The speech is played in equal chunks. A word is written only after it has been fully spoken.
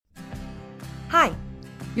Hi,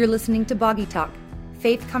 you're listening to Boggy Talk,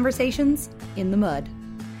 Faith Conversations in the Mud,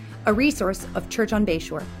 a resource of Church on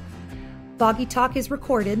Bayshore. Boggy Talk is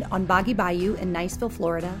recorded on Boggy Bayou in Niceville,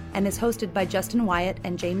 Florida, and is hosted by Justin Wyatt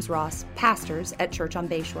and James Ross, pastors at Church on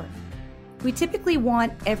Bayshore. We typically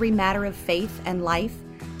want every matter of faith and life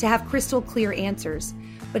to have crystal clear answers,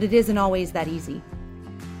 but it isn't always that easy.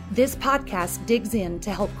 This podcast digs in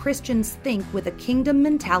to help Christians think with a kingdom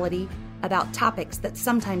mentality about topics that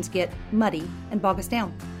sometimes get muddy and bog us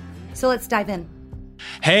down. So let's dive in.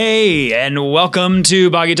 Hey, and welcome to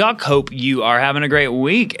Boggy Talk. Hope you are having a great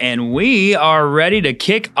week, and we are ready to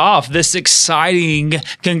kick off this exciting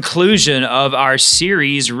conclusion of our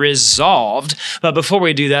series, Resolved. But before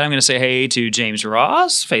we do that, I'm going to say hey to James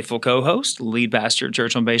Ross, faithful co-host, lead pastor at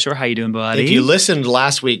Church on Bayshore. How you doing, buddy? If you listened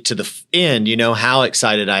last week to the end, you know how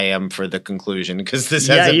excited I am for the conclusion, because this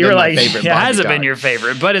hasn't been my favorite. It hasn't been your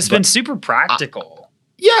favorite, but it's been super practical.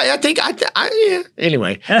 Yeah, I think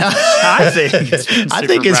anyway. I think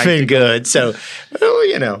it's been good. So,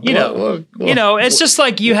 it's just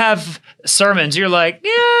like you have sermons. You're like,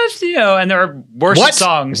 and there are worship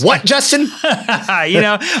songs. What, Justin? or you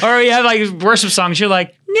have like worship songs. You're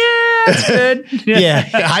like, it's good. Yeah,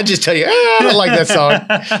 I just tell you, I don't like that song.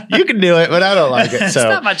 You can do it, but I don't like it. So it's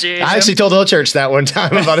not my jam. I actually told the whole church that one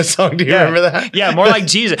time about a song. Do you remember that? Yeah, more like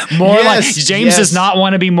Jesus. James does not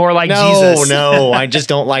want to be more like Jesus. No, I just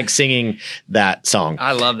don't like singing that song.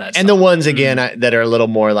 I love that song. And the ones, again, that are a little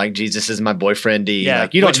more like Jesus is my boyfriend-y. Yeah,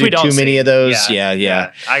 like, you don't do too many of those.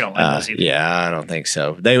 Yeah. I don't like those either. Yeah, I don't think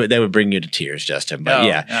so. They would bring you to tears, Justin. But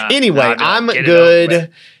anyway, I'm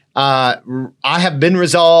good. I have been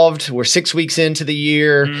resolved. We're 6 weeks into the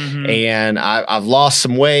year, and I've lost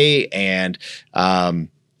some weight, and honestly,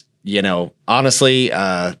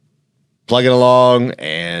 plugging along,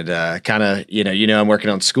 and kind of, I'm working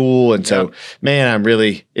on school, and so, man, I'm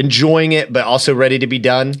really enjoying it, but also ready to be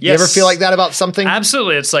done. Yes. You ever feel like that about something?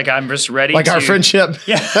 Absolutely. It's like I'm just ready. Like our friendship.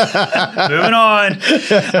 Yeah. Moving on.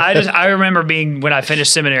 I remember when I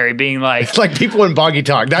finished seminary, being like, it's like people in Boggy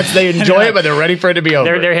Talk. They enjoy it, but they're ready for it to be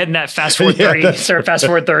over. They're hitting that fast forward 30. Fast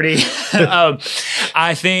forward 30.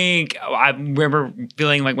 I think I remember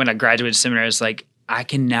feeling like when I graduated seminary, it's like I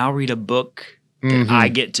can now read a book. I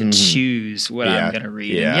get to choose what I'm going to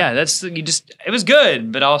read. Yeah. And it was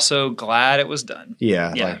good, but also glad it was done.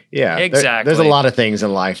 Yeah. Exactly. There's a lot of things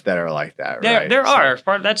in life that are like that, right? There are.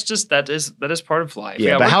 That is part of life.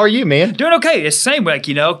 Yeah, but how are you, man? Doing okay. It's the same, like,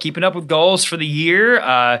 keeping up with goals for the year.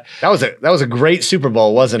 That was a great Super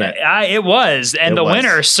Bowl, wasn't it? It was. And the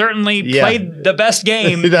winner certainly played the best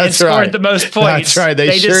game and scored the most points. That's right.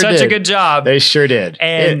 They did such a good job. They sure did.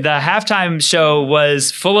 And the halftime show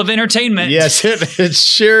was full of entertainment. Yes, it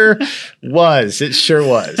sure was. It sure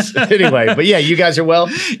was. Anyway, but yeah, you guys are well?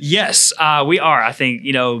 Yes, we are. I think,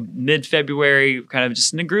 mid-February, kind of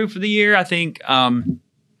just in the groove for the year. I think,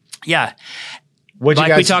 we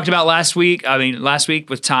talked about last week. I mean, last week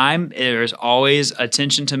with time, there's always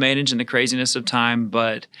attention to manage in the craziness of time,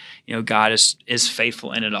 but God is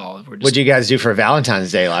faithful in it all. What'd you guys do for Valentine's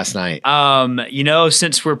Day last night?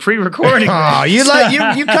 Since we're pre-recording,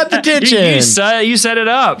 you cut the tension. You set it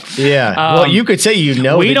up. Yeah. Well, you could say you didn't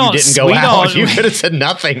go out. You could have said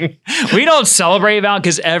nothing. We don't celebrate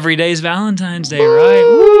Valentine's because every day is Valentine's Day, right?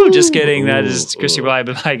 Woo! Just kidding. That is Christy Bly,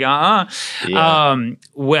 but like, Yeah.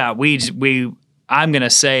 I'm going to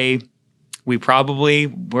say we're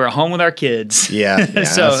at home with our kids. Yeah.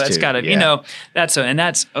 So that's kind of, that's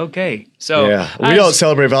okay. So we don't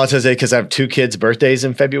celebrate Valentine's Day because I have two kids' birthdays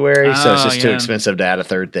in February. So it's just too expensive to add a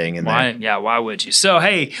third thing in there. Yeah. Why would you? So,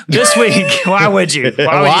 hey, this week, why would you?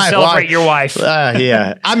 Why would you celebrate your wife?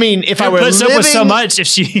 Yeah. I mean, if I were puts up with so much,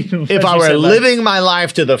 if I were living my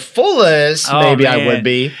life to the fullest, maybe I would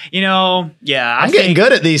be. I'm getting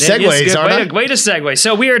good at these segues, aren't I? Way to segue.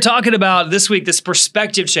 So we are talking about this week, this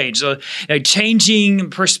perspective change. So changing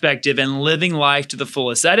perspective and living life to the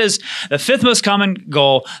fullest. That is the fifth most common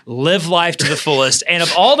goal, live life to the fullest. And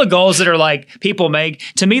of all the goals that are like people make,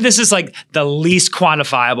 to me, this is like the least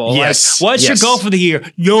quantifiable. Yes. Like, what's your goal for the year?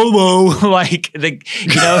 YOLO.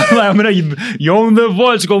 I'm going to, you only live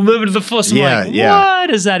once, go live it to the fullest. What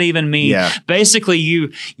does that even mean? Yeah. Basically,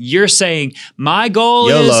 you're saying my goal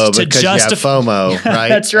YOLO is to justify FOMO, right?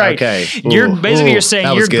 That's right. Okay. You're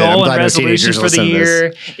saying your goal and resolution for the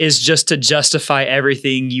year is just to justify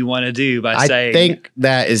everything you want to do by saying. I think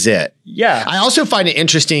that is it. Yeah. I also find it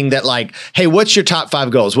interesting that, like, hey, what's your top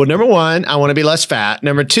 5 goals? Well, number 1, I want to be less fat.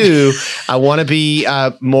 Number 2, I want to be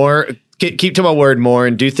more keep to my word more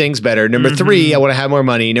and do things better. Number 3, I want to have more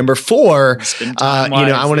money. Number 4, I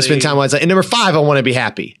want to spend time wisely. And number 5, I want to be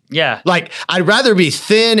happy. Yeah. Like, I'd rather be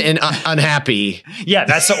thin and unhappy. Yeah,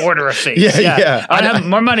 that's the order of things. Yeah. I'd have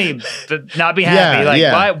more money, but not be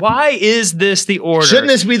happy. Why is this the order? Shouldn't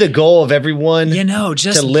this be the goal of everyone?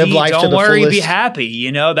 Just to live life to the don't worry, fullest? be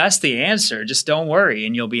happy. That's the answer. Just don't worry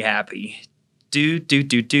and you'll be happy. Wow, Bobby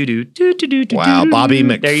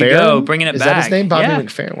McFerrin. There you go, bringing it back. Is that his name, Bobby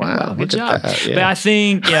McFerrin? Wow, good job. That, But I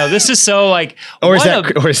think this is so like, or is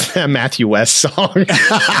that Matthew West song?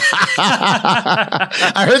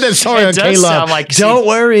 I heard that song on K-Love. Like, don't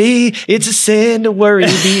worry, it's a sin to worry,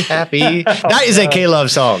 be happy. That is a K-Love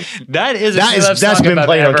song. That is a K-Love song. That's been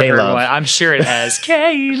played on K-Love. I'm sure it has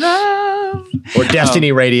K-Love or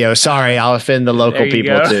Destiny Radio. Sorry, I'll offend the local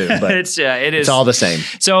people too. But it is. It's all the same.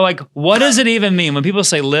 So like, what does it even mean when people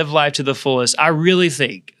say live life to the fullest? I really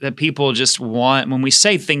think that people just want, when we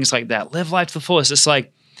say things like that, live life to the fullest, it's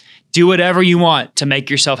like, do whatever you want to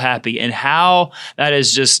make yourself happy. And how that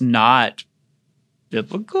is just not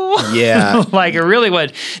biblical. Yeah. Like really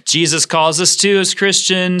what Jesus calls us to as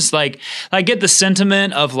Christians. Like I get the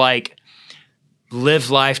sentiment of like, live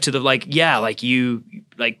life to the you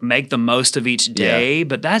make the most of each day,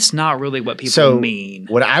 but that's not really what people mean.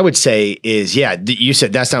 What I would say is, you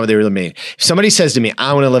said that's not what they really mean. If somebody says to me,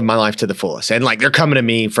 I want to live my life to the fullest, and like they're coming to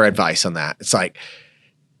me for advice on that, it's like,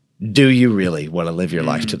 do you really want to live your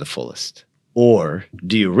life to the fullest? Or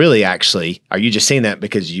do you really actually, are you just saying that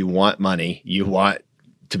because you want money, you want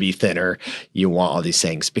to be thinner, you want all these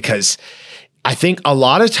things? Because I think a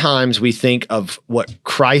lot of times we think of what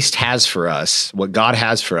Christ has for us, what God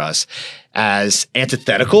has for us, as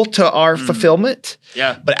antithetical to our fulfillment.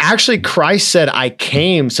 Yeah. But actually, Christ said, I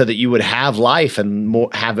came so that you would have life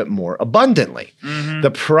and have it more abundantly. Mm-hmm.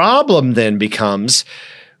 The problem then becomes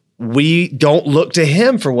we don't look to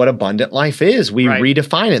him for what abundant life is. We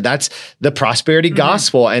redefine it. That's the prosperity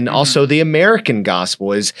gospel. And also the American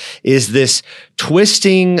gospel is this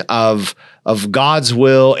twisting of God's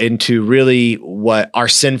will into really what our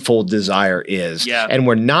sinful desire is. Yeah. And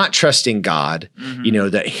we're not trusting God,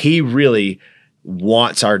 that he really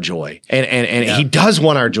wants our joy. And he does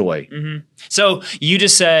want our joy. Mm-hmm. So you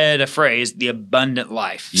just said a phrase, the abundant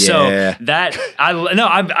life. Yeah. So that,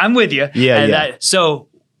 I'm with you. Yeah. So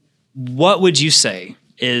what would you say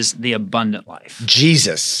is the abundant life?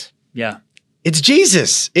 Jesus. Yeah. It's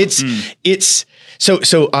Jesus.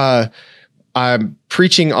 I'm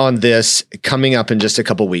preaching on this coming up in just a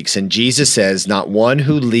couple weeks, and Jesus says, "Not one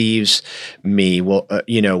who leaves me will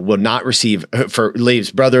not receive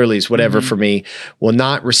brother leaves whatever for me will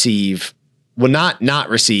not receive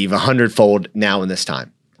 100-fold now in this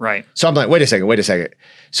time." Right. So I'm like, wait a second.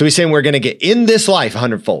 So he's saying we're going to get in this life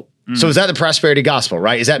 100-fold. So is that the prosperity gospel,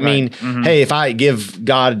 right? Does that mean, hey, if I give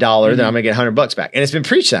God $1, then I'm going to get $100 back? And it's been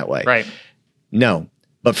preached that way. Right. No,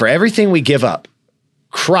 but for everything we give up,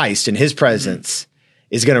 Christ in his presence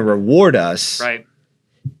is going to reward us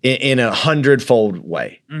in 100-fold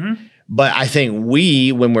way. Mm-hmm. But I think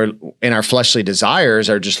when we're in our fleshly desires,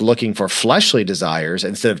 are just looking for fleshly desires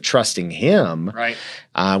instead of trusting him. Right.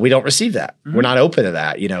 We don't receive that. Mm-hmm. We're not open to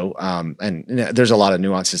that, and there's a lot of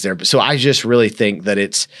nuances there. So I just really think that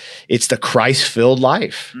it's the Christ-filled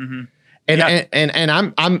life. Mm-hmm. And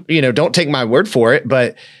I'm don't take my word for it,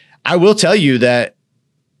 but I will tell you that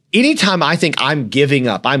anytime I think I'm giving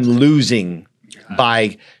up, I'm losing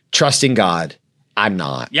by trusting God, I'm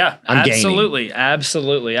not. Yeah, I'm absolutely. gaining.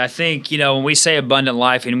 Absolutely. I think, when we say abundant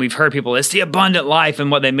life, and we've heard people, it's the abundant life.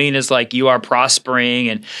 And what they mean is like you are prospering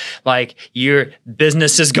and like your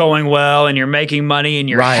business is going well and you're making money and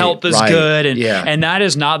your health is good. And that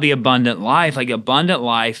is not the abundant life. Like abundant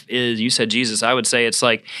life is, you said Jesus, I would say it's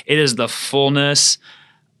like, it is the fullness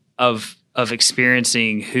of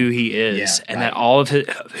experiencing who he is that all of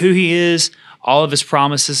who he is, all of his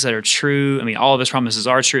promises that are true. I mean, all of his promises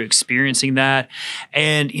are true, experiencing that.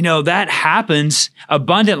 And, that happens.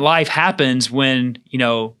 Abundant life happens when,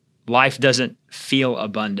 life doesn't feel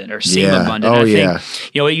abundant or seem abundant. Oh, I think,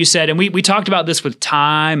 what you said, and we talked about this with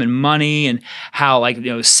time and money and how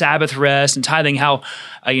Sabbath rest and tithing, how,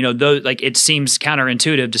 those, it seems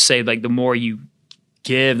counterintuitive to say the more you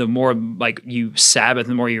give, the more you Sabbath,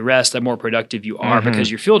 the more you rest, the more productive you are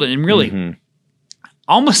because you're filled. And really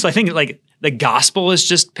almost, I think the gospel is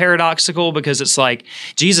just paradoxical because it's like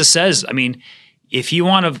Jesus says, if you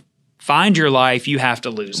want to find your life, you have to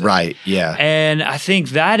lose it. Right. Yeah. And I think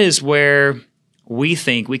that is where we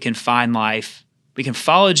think we can find life. We can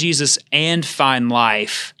follow Jesus and find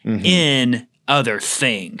life in other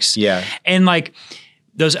things. Yeah. And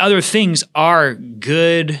those other things are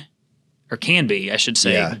good or can be, I should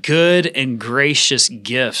say, Yeah. good and gracious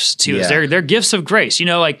gifts to us. Yeah. They're gifts of grace,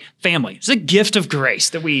 like family. It's a gift of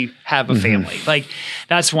grace that we have a family. Like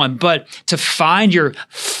that's one. But to find your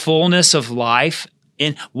fullness of life,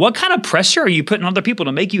 and what kind of pressure are you putting on other people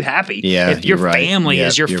to make you happy? Yeah, if your you're right. family Yep,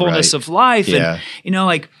 is your you're fullness right. of life. Yeah.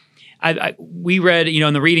 And, we read,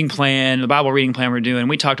 in the reading plan, the Bible reading plan we're doing,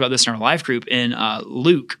 we talked about this in our life group in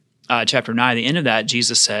Luke chapter 9. At the end of that,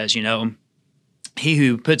 Jesus says, he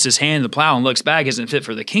who puts his hand in the plow and looks back isn't fit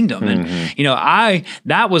for the kingdom. And,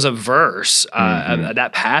 that was a verse,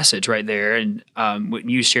 that passage right there. And what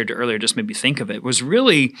you shared earlier just made me think of it, was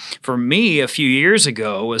really, for me, a few years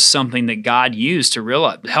ago, was something that God used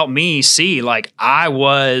to help me see, like, I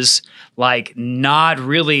was like not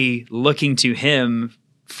really looking to him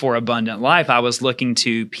for abundant life. I was looking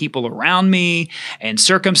to people around me and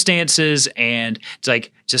circumstances and it's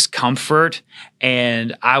like just comfort.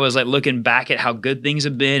 And I was like looking back at how good things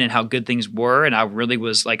have been and how good things were. And I really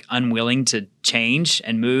was like unwilling to change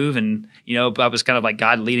and move. And, I was kind of like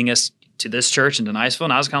God leading us to this church in Niceville.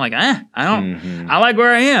 And I was kind of like, I like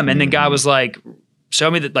where I am. And then God was like, show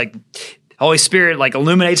me that, like, Holy Spirit like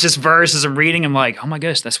illuminates this verse as I'm reading. I'm like, oh my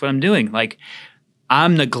gosh, that's what I'm doing. Like,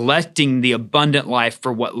 I'm neglecting the abundant life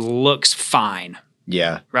for what looks fine.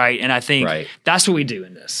 Yeah. Right. And I think that's what we do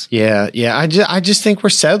in this. Yeah. Yeah. I just think we're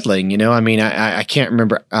settling, I mean, I can't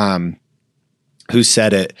remember who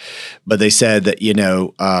said it, but they said that,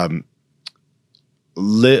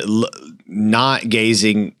 not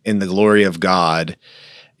gazing in the glory of God,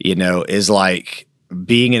 is like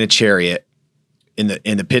being in a chariot in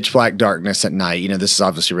the pitch black darkness at night. This is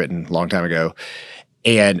obviously written a long time ago,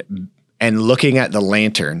 and looking at the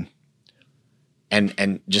lantern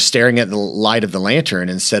and just staring at the light of the lantern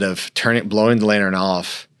instead of blowing the lantern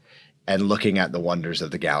off and looking at the wonders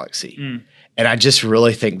of the galaxy. And I just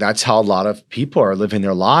really think that's how a lot of people are living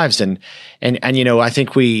their lives. And I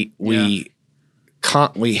think we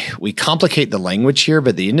complicate the language here, but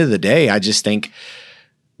at the end of the day, I just think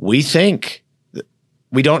we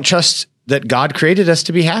don't trust that God created us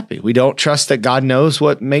to be happy. We don't trust that God knows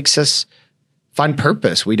what makes us find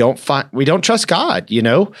purpose. We don't trust God,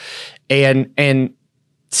 and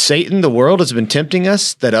Satan, the world, has been tempting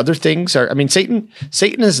us that other things are. I mean, Satan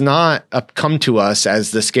has not come to us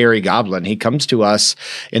as the scary goblin. He comes to us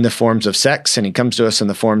in the forms of sex, and he comes to us in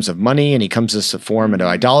the forms of money, and he comes to us in the form of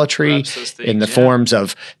idolatry, in the forms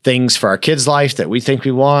of things for our kids' life that we think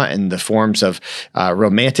we want, and the forms of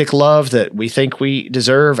romantic love that we think we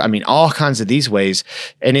deserve. I mean, all kinds of these ways.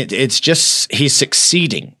 And it's just, he's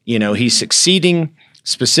succeeding. He's succeeding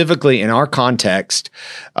specifically in our context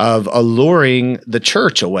of alluring the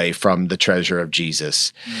church away from the treasure of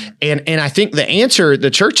Jesus. And I think the answer the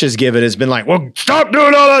church has given has been like, well, stop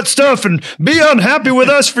doing all that stuff and be unhappy with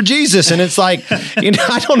us for Jesus. And it's like,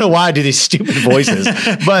 I don't know why I do these stupid voices,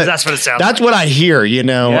 but that's what it sounds like. What I hear,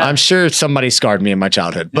 I'm sure somebody scarred me in my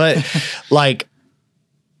childhood, but like,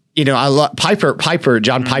 I love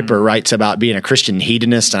John Piper writes about being a Christian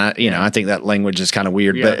hedonist. And I think that language is kind of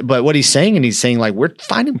weird, but what he's saying like, we're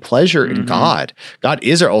finding pleasure in God. God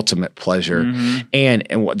is our ultimate pleasure. And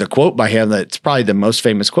what the quote by him, that's probably the most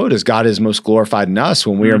famous quote, is God is most glorified in us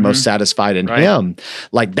when we are most satisfied in him.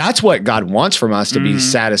 Like, that's what God wants from us, to be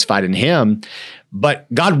satisfied in him.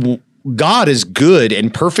 But God is good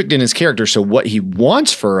and perfect in his character. So what he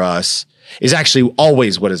wants for us is actually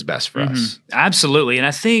always what is best for us. Absolutely. And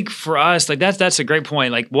I think for us, like that's a great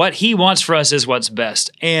point. Like, what he wants for us is what's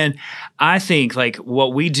best. And I think like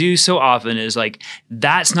what we do so often is like,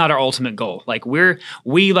 that's not our ultimate goal. Like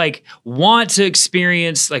we like want to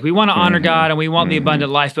experience, like we want to honor God and we want the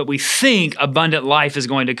abundant life, but we think abundant life is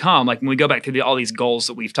going to come. Like when we go back through all these goals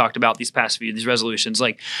that we've talked about these resolutions,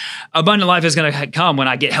 like abundant life is going to come when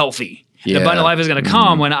I get healthy. Yeah. The abundant life is going to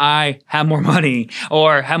come when I have more money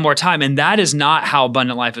or have more time. And that is not how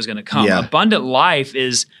abundant life is going to come. Yeah. Abundant life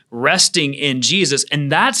is resting in Jesus.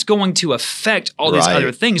 And that's going to affect all these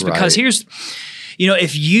other things. Because here's,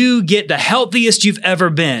 if you get the healthiest you've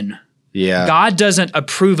ever been, God doesn't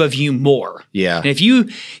approve of you more. Yeah. And if you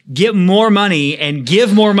get more money and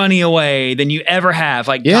give more money away than you ever have,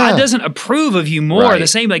 like God doesn't approve of you more. The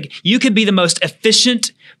same, like you could be the most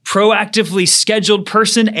efficient, proactively scheduled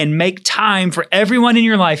person and make time for everyone in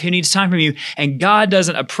your life who needs time from you. And God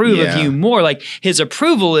doesn't approve of you more. Like his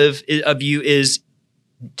approval of you is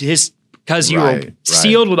his, because you were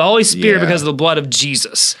sealed with the Holy Spirit because of the blood of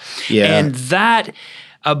Jesus. Yeah. And that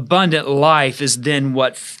abundant life is then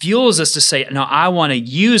what fuels us to say, no, I want to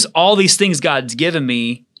use all these things God's given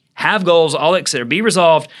me, have goals, all that, etc., be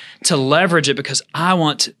resolved to leverage it because I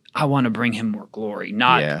want to bring him more glory,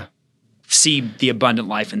 not see the abundant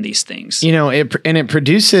life in these things. It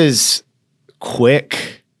produces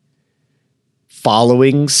quick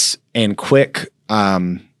followings and quick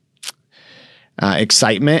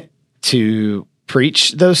excitement to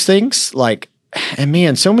preach those things. Like, and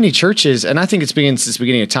man, so many churches, and I think it's been since the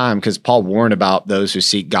beginning of time, because Paul warned about those who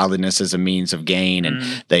seek godliness as a means of gain,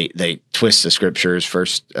 and they twist the scriptures.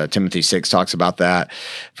 First Timothy 6 talks about that.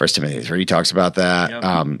 First Timothy 3 talks about that,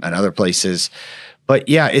 and other places. But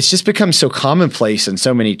yeah, it's just become so commonplace in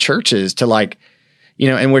so many churches to like,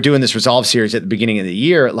 and we're doing this Resolve series at the beginning of the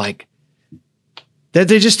year, like that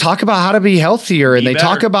they just talk about how to be healthier, and they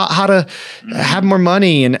talk about how to have more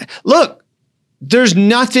money. And look, there's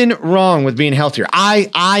nothing wrong with being healthier.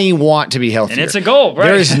 I want to be healthier. And it's a goal, right?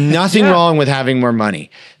 There is nothing wrong with having more money.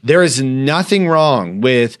 There is nothing wrong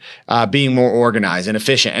with being more organized and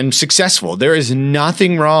efficient and successful. There is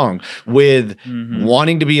nothing wrong with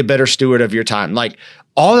wanting to be a better steward of your time. Like,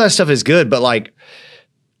 all that stuff is good, but like,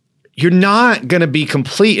 you're not going to be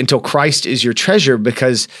complete until Christ is your treasure,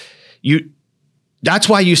 because that's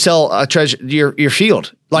why you sell a treasure, your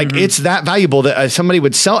field. Like, it's that valuable that somebody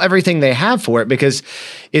would sell everything they have for it, because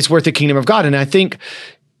it's worth the kingdom of God. And I think,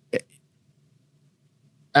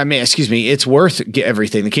 it's worth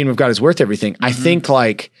everything. The kingdom of God is worth everything. I think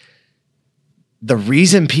like the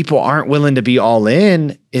reason people aren't willing to be all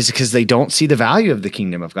in is because they don't see the value of the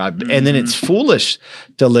kingdom of God. And then it's foolish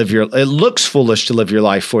to it looks foolish to live your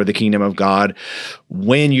life for the kingdom of God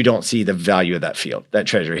when you don't see the value of that field, that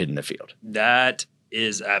treasure hidden in the field. That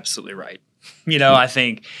is absolutely right. I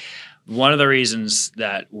think one of the reasons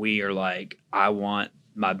that we are like, I want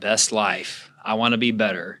my best life, I want to be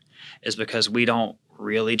better, is because we don't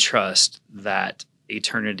really trust that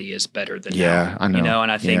eternity is better than now. I know.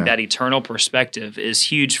 And I think that eternal perspective is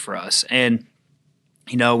huge for us. And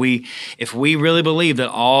if we really believe that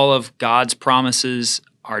all of God's promises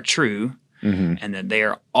are true, and that they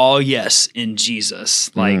are all yes in Jesus,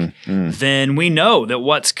 then we know that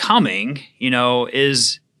what's coming,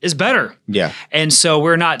 is better. Yeah. And so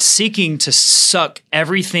we're not seeking to suck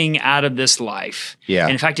everything out of this life. Yeah.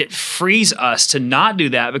 And in fact, it frees us to not do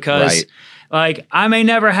that, because like, I may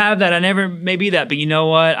never have that. I never may be that. But you know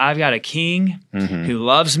what? I've got a king who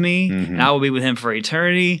loves me, and I will be with him for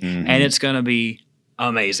eternity, and it's going to be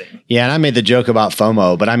amazing. Yeah, and I made the joke about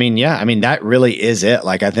FOMO, but that really is it.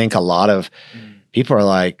 Like, I think a lot of people are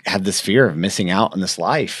like, have this fear of missing out on this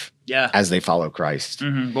life as they follow Christ.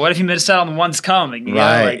 But what if you miss out on the one's coming?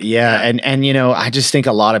 Right. And I just think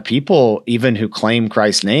a lot of people, even who claim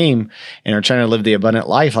Christ's name and are trying to live the abundant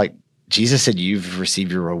life, like Jesus said, you've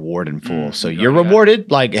received your reward in full. So you're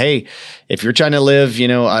rewarded. Like, hey, if you're trying to live,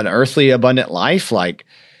 an earthly abundant life, like,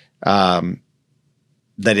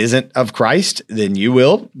 that isn't of Christ, then you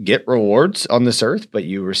will get rewards on this earth, but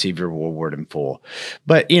you receive your reward in full.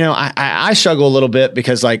 But, I struggle a little bit,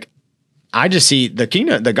 because like, I just see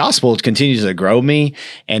the gospel continues to grow me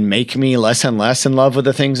and make me less and less in love with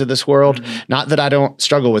the things of this world. Not that I don't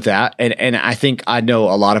struggle with that. And I think I know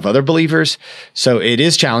a lot of other believers. So it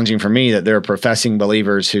is challenging for me that there are professing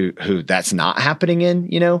believers who that's not happening in,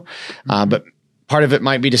 but part of it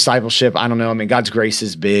might be discipleship. I don't know. God's grace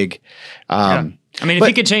is big. If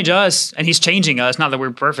he could change us, and he's changing us, not that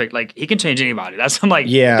we're perfect, like he can change anybody. That's like,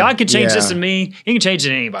 God can change this in me. He can change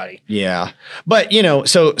it in anybody. Yeah. But,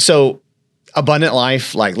 so abundant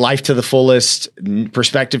life, like life to the fullest,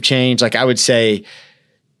 perspective change. Like, I would say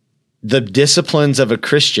the disciplines of a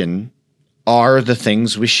Christian are the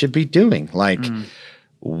things we should be doing. Like,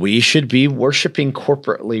 we should be worshiping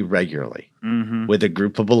corporately regularly with a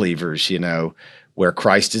group of believers, where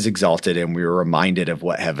Christ is exalted and we're reminded of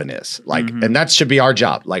what heaven is. Like, and that should be our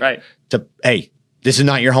job. Like, hey, this is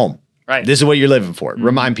not your home. Right. This is what you're living for.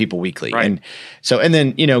 Remind people weekly. Right. And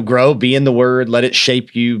then, grow, be in the word, let it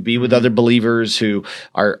shape you, be with other believers who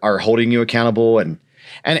are holding you accountable. And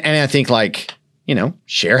I think, like,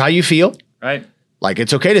 share how you feel. Right. Like,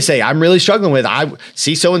 it's okay to say, I'm really struggling with, I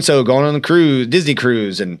see so-and-so going on the Disney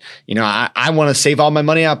cruise. And, I want to save all my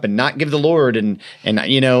money up and not give the Lord. And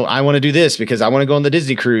I want to do this because I want to go on the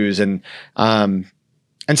Disney cruise. And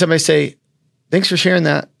somebody say, thanks for sharing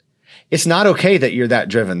that. It's not okay that you're that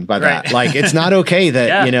driven by that. Like, it's not okay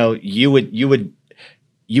that, you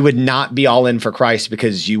would not be all in for Christ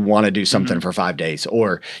because you want to do something for 5 days,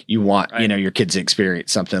 or you want, your kids to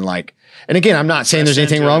experience something like, and again, I'm not saying there's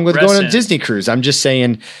anything wrong with going on a Disney cruise. I'm just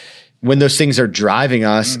saying when those things are driving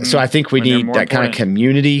us. So I think we need that kind of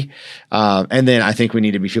community. And then I think we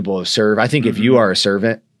need to be people who serve. I think if you are a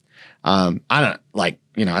servant, I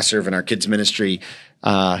serve in our kids ministry,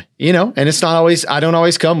 and it's not always, I don't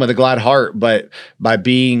always come with a glad heart, but by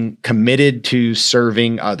being committed to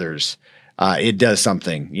serving others, it does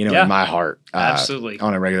something, in my heart, absolutely,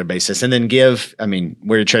 on a regular basis. And then give,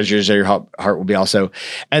 where your treasure is, there your heart will be also.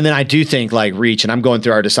 And then I do think like reach, and I'm going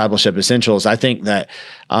through our discipleship essentials. I think that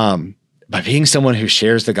by being someone who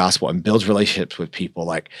shares the gospel and builds relationships with people,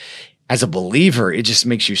 like as a believer, it just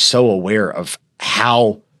makes you so aware of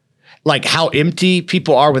how empty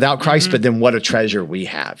people are without Christ, but then what a treasure we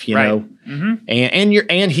have, you know? Mm-hmm.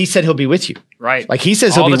 And he said he'll be with you. Right. Like he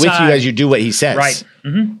says he'll be with you as you do what he says. Right.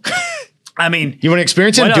 Mm-hmm. You want to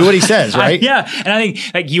experience him? Do what he says, right? Yeah. And I think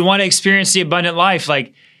like you want to experience the abundant life,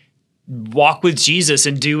 like walk with Jesus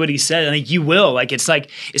and do what he said. I think you will. It's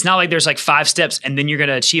not like there's like 5 steps and then you're going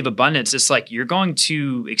to achieve abundance. It's like you're going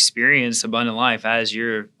to experience abundant life as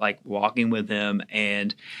you're like walking with him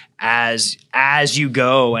and as you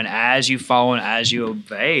go and as you follow and as you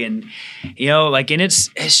obey. And, and it's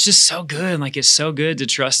just so good. Like, it's so good to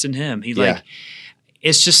trust in him.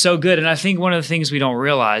 It's just so good. And I think one of the things we don't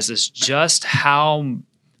realize is just how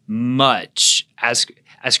much as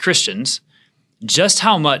Christians, just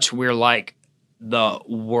how much we're like the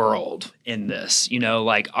world in this,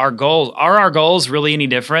 like our goals really any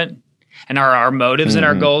different? And are our motives and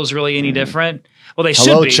our goals really any different? Well, they should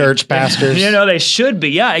be. Hello, church pastors. They should be.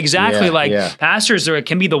 Yeah, exactly. Pastors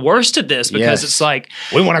can be the worst at this because it's like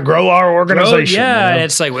we want to grow our organization. And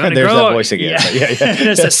it's like we want to grow. There's that voice again.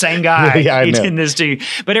 It's the same guy. He's in this too.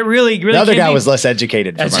 But it really the other guy was less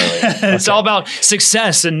educated from earlier. It's all about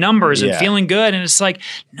success and numbers and feeling good. And it's like,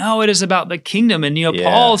 no, it is about the kingdom. And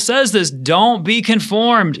Paul says this: don't be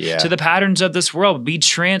conformed to the patterns of this world. Be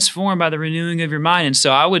transformed by the renewing of your mind. And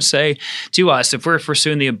so I would say to us, if we're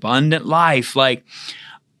pursuing the abundant life,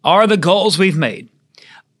 are the goals we've made,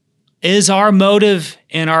 is our motive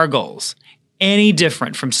in our goals any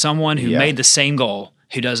different from someone who made the same goal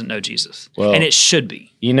who doesn't know Jesus? Well, and it should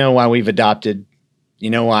be. You know why we've adopted,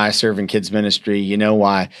 why I serve in kids ministry,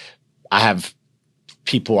 why I have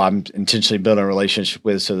people I'm intentionally building a relationship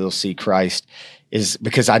with so they'll see Christ, is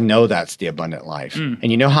because I know that's the abundant life. And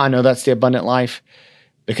you know how I know that's the abundant life?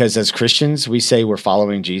 Because as Christians, we say we're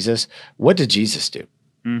following Jesus. What did Jesus do?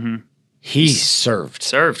 Mm-hmm. He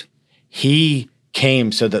served. He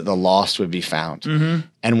came so that the lost would be found. Mm-hmm.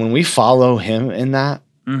 And when we follow him in that,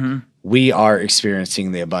 we are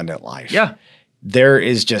experiencing the abundant life. Yeah. There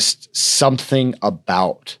is just something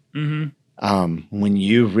about when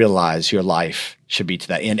you realize your life should be to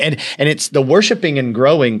that end. And it's the worshiping and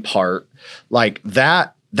growing part, like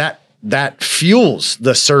that fuels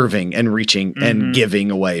the serving and reaching and giving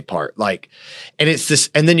away part. And it's this,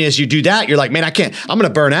 and then as you do that, you're like, man, I'm going to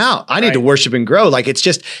burn out. I need to worship and grow. It's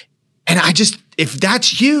just, and if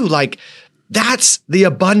that's you, that's the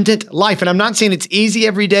abundant life. And I'm not saying it's easy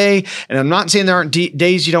every day. And I'm not saying there aren't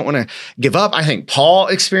days you don't want to give up. I think Paul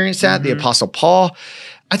experienced that, the Apostle Paul.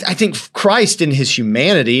 I think Christ in his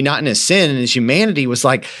humanity, not in his sin, in his humanity was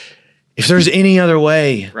like, if there's any other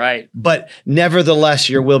way, but nevertheless,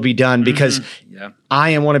 your will be done because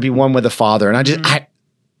I want to be one with the Father. And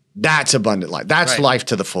that's abundant life. That's life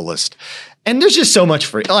to the fullest. And there's just so much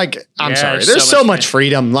freedom. I'm sorry. There's so much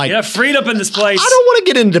freedom. Freedom in this place. I don't want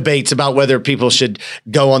to get into debates about whether people should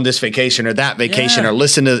go on this vacation or that vacation or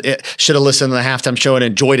listen to it. Should have listened to the halftime show and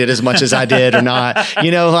enjoyed it as much as I did or not.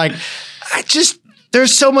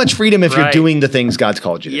 There's so much freedom if you're doing the things God's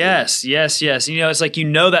called you to do. Yes. It's like,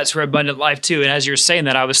 that's where abundant life too. And as you're saying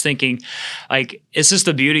that, I was thinking, it's just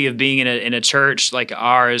the beauty of being in a church like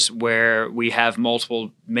ours where we have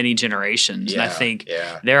many generations. And I think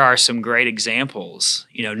there are some great examples.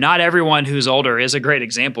 Not everyone who's older is a great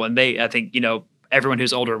example. And I think, everyone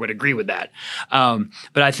who's older would agree with that.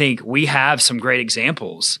 But I think we have some great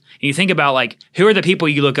examples. And you think about who are the people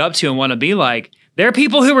you look up to and want to be like? There are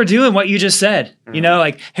people who are doing what you just said.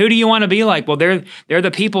 Who do you want to be like? Well, they're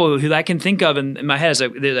the people who I can think of in my head as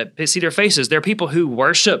I see their faces. They're people who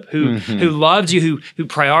worship, who loved you, who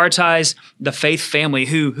prioritize the faith family,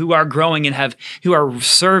 who are growing and who are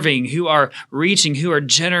serving, who are reaching, who are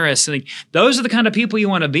generous. And those are the kind of people you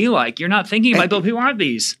want to be like. You're not thinking about those who aren't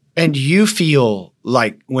these. And you feel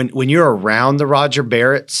like when you're around the Roger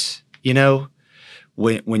Barretts,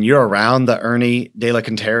 when you're around the Ernie De La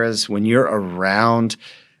Canteras, when you're around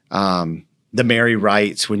the Mary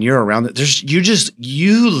Wrights, when you're around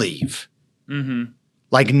you leave.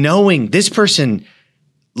 Knowing this person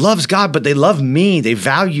loves God, but they love me, they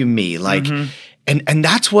value me. And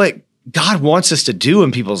that's what God wants us to do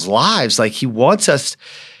in people's lives. He wants us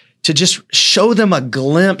to just show them a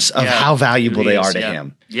glimpse of how valuable they are to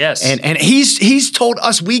him. Yes. And he's told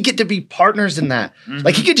us we get to be partners in that.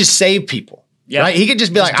 He could just save people. Yeah. Right? He could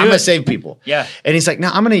just be I'm going to save people. Yeah. And he's like, no,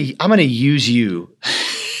 I'm going to use you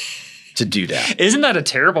to do that. Isn't that a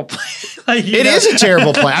terrible play? Like, It is a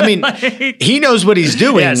terrible plan. I mean, he knows what he's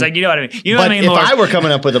doing. Yeah, it's like, you know what I mean? You know but what I mean, if Lord? I were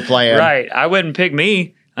coming up with a plan, Right. I wouldn't pick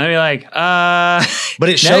me. I'd be like, but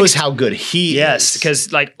it shows how good he yes, is.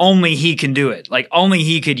 because like only he can do it. Like only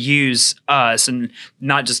he could use us, and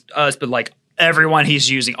not just us, but like everyone he's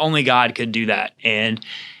using. Only God could do that and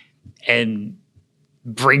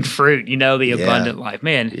bring fruit. You know, the abundant life.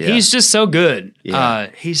 Man, he's just so good. Yeah.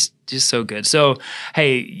 He's just so good. So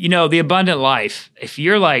hey, you know, the abundant life. If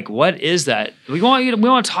you're like, what is that? We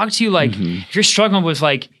want to talk to you. Like, if you're struggling with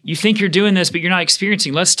like, you think you're doing this, but you're not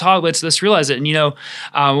experiencing. Let's talk. Let's realize it. And you know,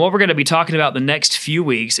 what we're going to be talking about the next few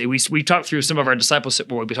weeks. We talked through some of our discipleship.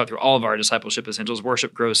 Well, we talked through all of our discipleship essentials: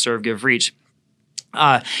 worship, grow, serve, give, reach.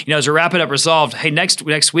 You know, as we wrap it up, resolved. Hey, next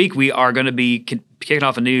week we are going to be kicking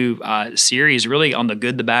off a new series, really on the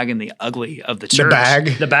good, the bad, and the ugly of the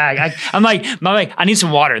church. The bag. I'm like, I need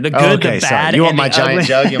some water. The good, the bad. You want my giant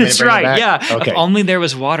jug? You want me to bring it back? Yeah. Okay. If only there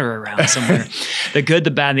was water around somewhere. The good,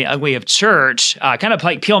 the bad, and the ugly of church. Kind of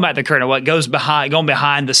like peeling back the curtain of what going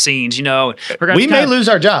behind the scenes. You know, we may lose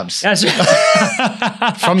our jobs. That's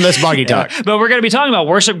right. From this Boggy Talk. But we're going to be talking about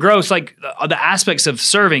worship growth, like the aspects of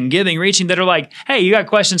serving, giving, reaching that are like, hey, you got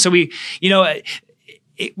questions. So we, you know,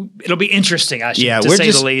 it'll be interesting, I should, to we're say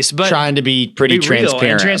just the least. But trying to be pretty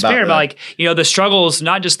transparent about like, you know, the struggles,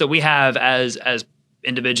 not just that we have as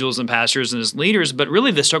individuals and pastors and as leaders, but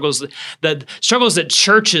really the struggles that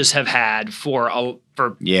churches have had for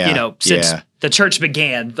you know, since the church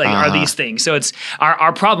began, like are these things. So it's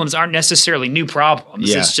our problems aren't necessarily new problems.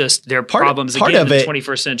 Yeah. It's just they're problems again in the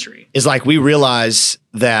 21st century. Is like we realize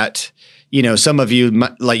that, you know, some of you,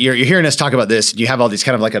 like you're hearing us talk about this, and you have all these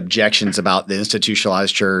kind of like objections about the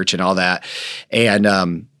institutionalized church and all that.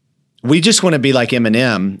 And we just want to be like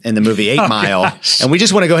Eminem in the movie 8 Mile. And we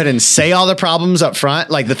just want to go ahead and say all the problems up front,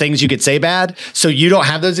 like the things you could say bad, so you don't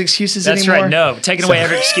have those excuses anymore. That's right. No, taking away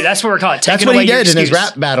every excuse. That's what we're calling it. That's what he did in his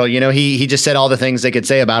rap battle. You know, he just said all the things they could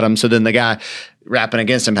say about him. So then the guy rapping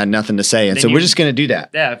against him had nothing to say. And so we're just going to do that.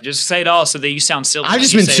 Yeah, just say it all so that you sound silly. I've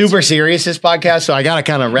just been super serious this podcast, so I got to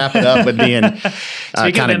kind of wrap it up with being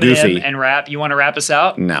kind of goofy. And rap, you want to wrap us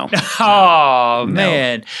out? No. Oh,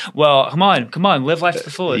 man. Well, come on. Live life to the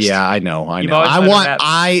fullest. Yeah, I know.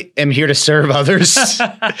 I am here to serve others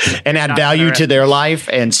and add value to their life.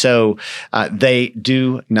 And so they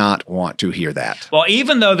do not want to hear that. Well,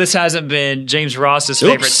 even though this hasn't been James Ross's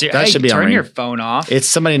favorite series, that should be turn your phone off. It's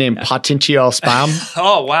somebody named Potential Spam.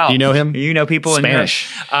 Oh, wow. Do you know him? You know people Spanish.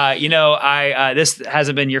 in here. You know, this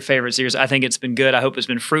hasn't been your favorite series. I think it's been good. I hope it's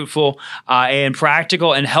been fruitful and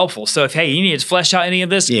practical and helpful. So if, hey, you need to flesh out any of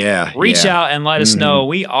this, reach out and let us know.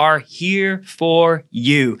 We are here for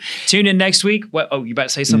you. Tune in next week. What? Oh, you about to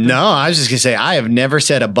say something? No, I was just going to say, I have never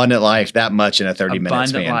said abundant life that much in a 30-minute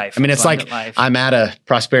span. Life. I mean, it's like I'm at a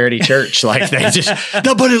prosperity church. Like they just,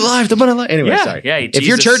 the abundant life. Anyway, sorry. Yeah, if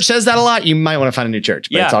your church says that a lot, you might want to find a new church,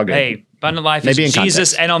 but it's all good. Hey, abundant life Maybe is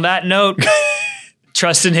Jesus. context. And on that note,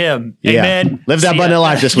 trust in him. Yeah. Amen. Live that abundant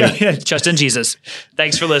life this week. Trust in Jesus.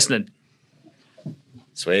 Thanks for listening.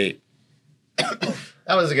 Sweet.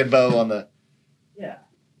 That was a good bow on the... Yeah.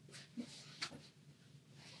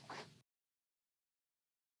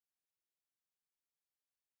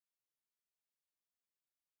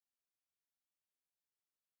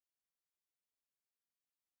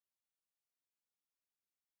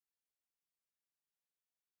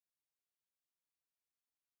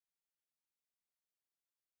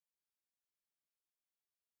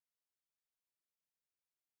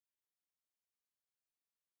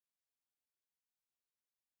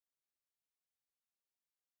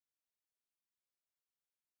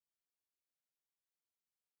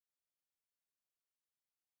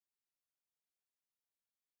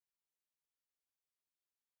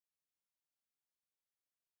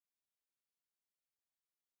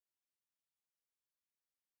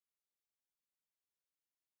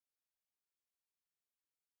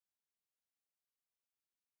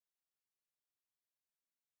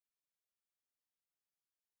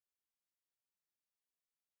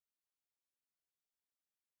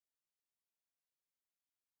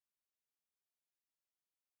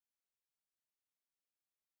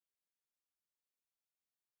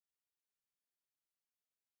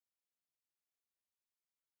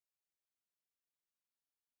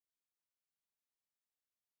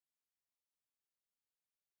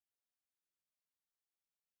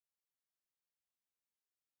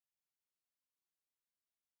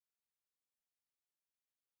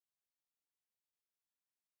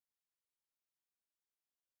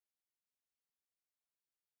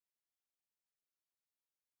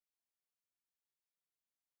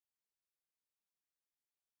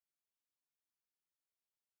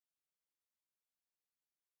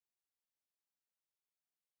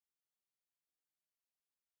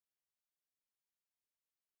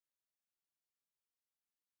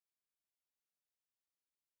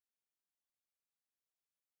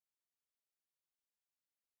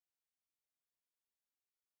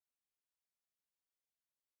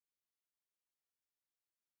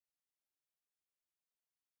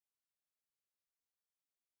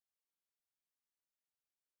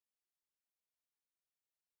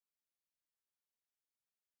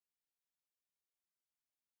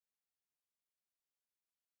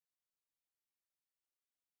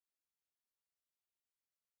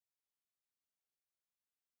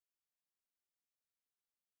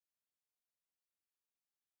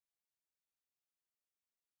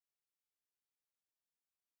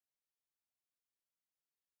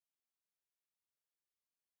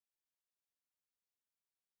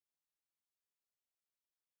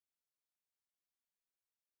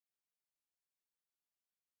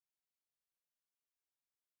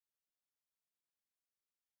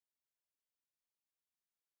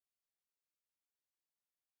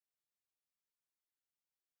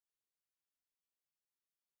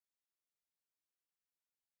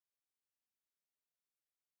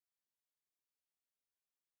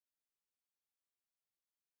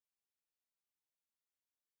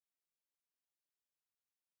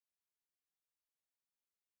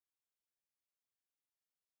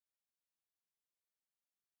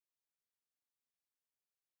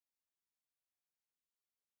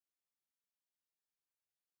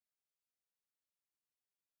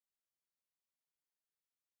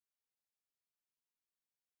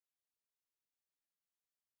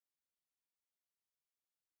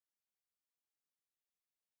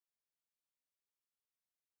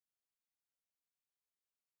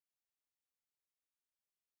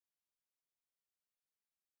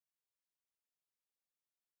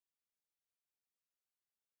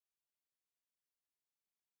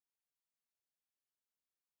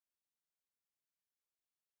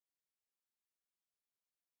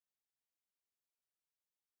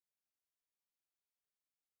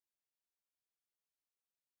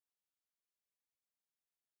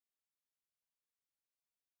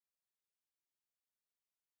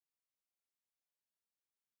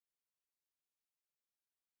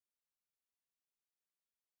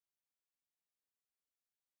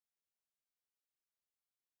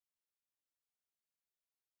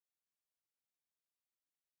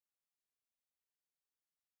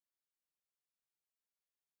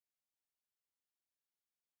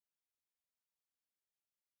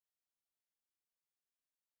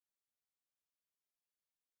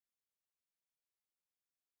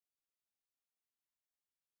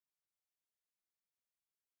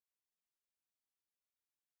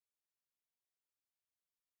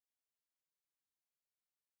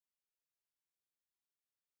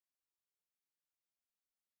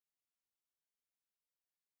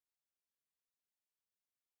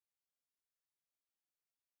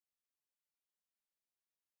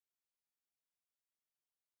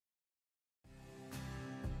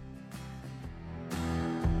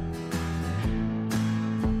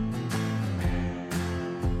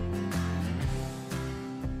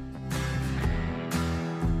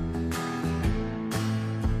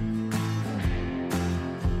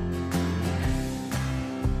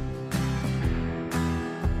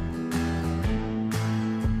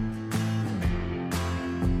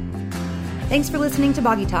 Thanks for listening to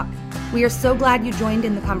Boggy Talk. We are so glad you joined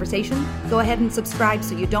in the conversation. Go ahead and subscribe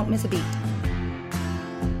so you don't miss a beat.